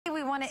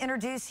want to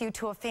introduce you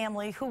to a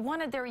family who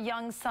wanted their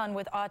young son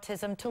with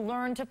autism to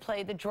learn to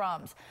play the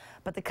drums.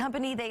 But the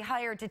company they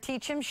hired to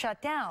teach him shut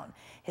down.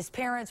 His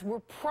parents were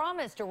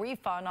promised a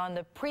refund on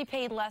the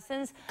prepaid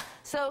lessons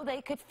so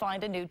they could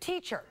find a new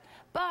teacher.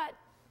 But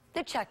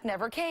the check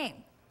never came.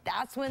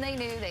 That's when they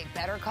knew they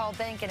better call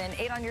Behnken. And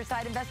 8 on Your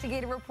Side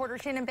investigative reporter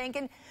Shannon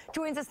Behnken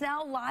joins us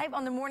now live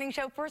on the morning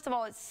show. First of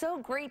all, it's so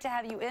great to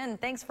have you in.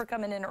 Thanks for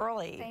coming in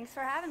early. Thanks for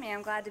having me.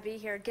 I'm glad to be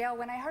here. Gail,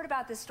 when I heard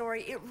about this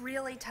story, it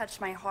really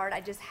touched my heart. I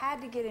just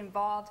had to get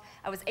involved.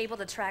 I was able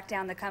to track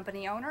down the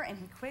company owner, and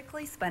he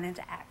quickly spun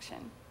into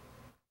action.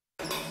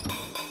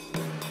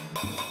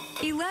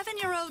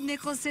 11-year-old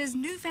Nicholas's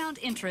newfound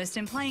interest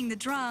in playing the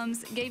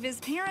drums gave his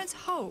parents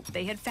hope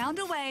they had found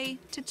a way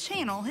to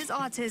channel his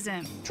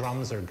autism.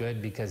 Drums are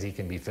good because he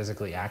can be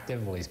physically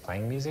active while he's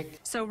playing music.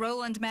 So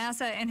Roland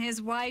Massa and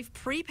his wife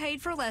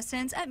prepaid for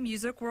lessons at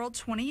Music World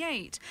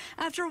 28.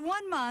 After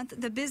 1 month,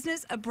 the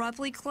business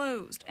abruptly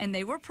closed, and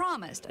they were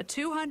promised a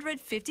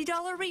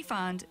 $250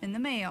 refund in the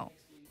mail.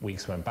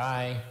 Weeks went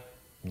by,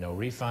 no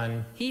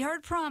refund. He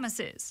heard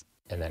promises.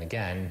 And then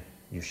again,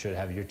 you should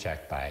have your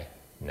check by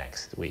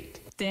next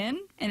week. Then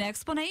an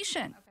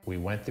explanation. We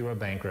went through a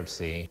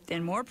bankruptcy.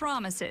 Then more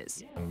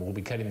promises. And we'll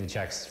be cutting the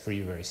checks for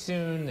you very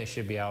soon. They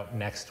should be out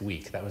next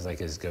week. That was like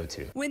his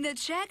go-to. When the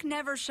check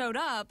never showed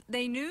up,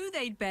 they knew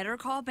they'd better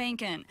call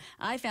Behnken.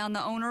 I found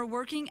the owner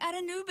working at a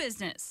new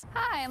business.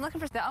 Hi, I'm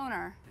looking for the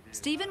owner.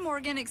 Stephen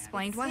Morgan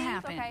explained what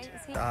happened.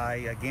 Okay. I,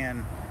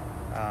 again,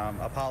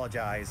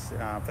 apologize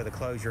for the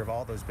closure of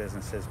all those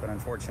businesses, but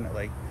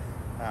unfortunately,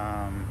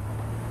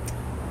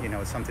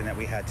 it's something that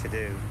we had to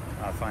do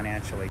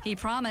financially. He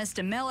promised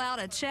to mail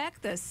out a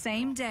check the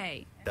same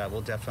day.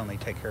 We'll definitely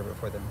take care of it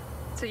for them.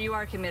 So you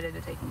are committed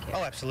to taking care?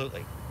 Oh,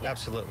 absolutely. Yeah.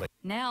 Absolutely.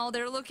 Now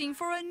they're looking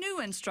for a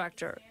new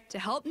instructor to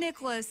help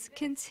Nicholas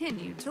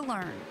continue to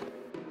learn.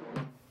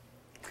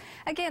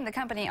 Again, the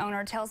company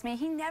owner tells me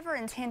he never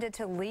intended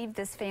to leave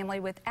this family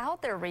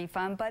without their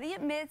refund, but he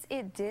admits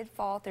it did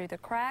fall through the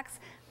cracks.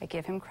 I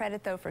give him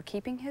credit, though, for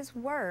keeping his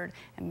word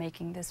and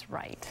making this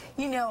right.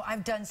 You know,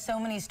 I've done so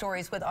many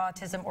stories with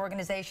autism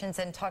organizations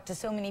and talked to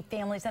so many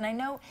families, and I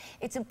know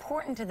it's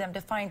important to them to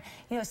find,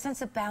 a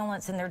sense of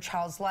balance in their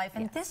child's life,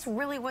 and this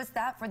really was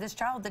that for this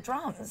child, the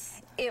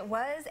drums. It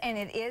was, and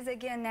it is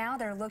again now.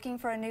 They're looking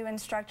for a new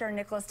instructor.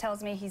 Nicholas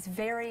tells me he's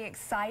very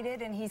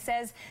excited, and he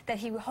says that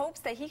he hopes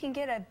that he can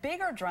get a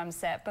bigger drum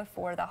set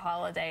before the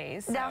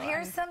holidays. Now,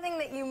 here's something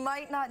that you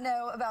might not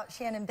know about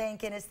Shannon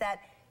Behnken is that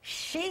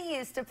she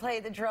used to play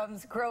the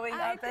drums growing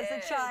up as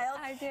a child.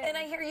 I did. And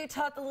I hear you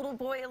taught the little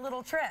boy a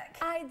little trick.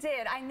 I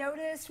did. I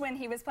noticed when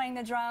he was playing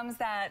the drums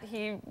that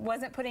he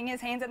wasn't putting his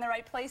hands in the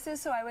right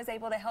places, so I was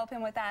able to help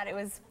him with that. It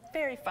was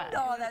very fun.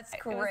 Oh, that's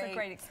great. It was a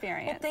great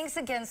experience. Well, thanks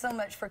again so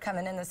much for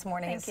coming in this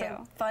morning. Thank you.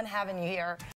 So fun having you here.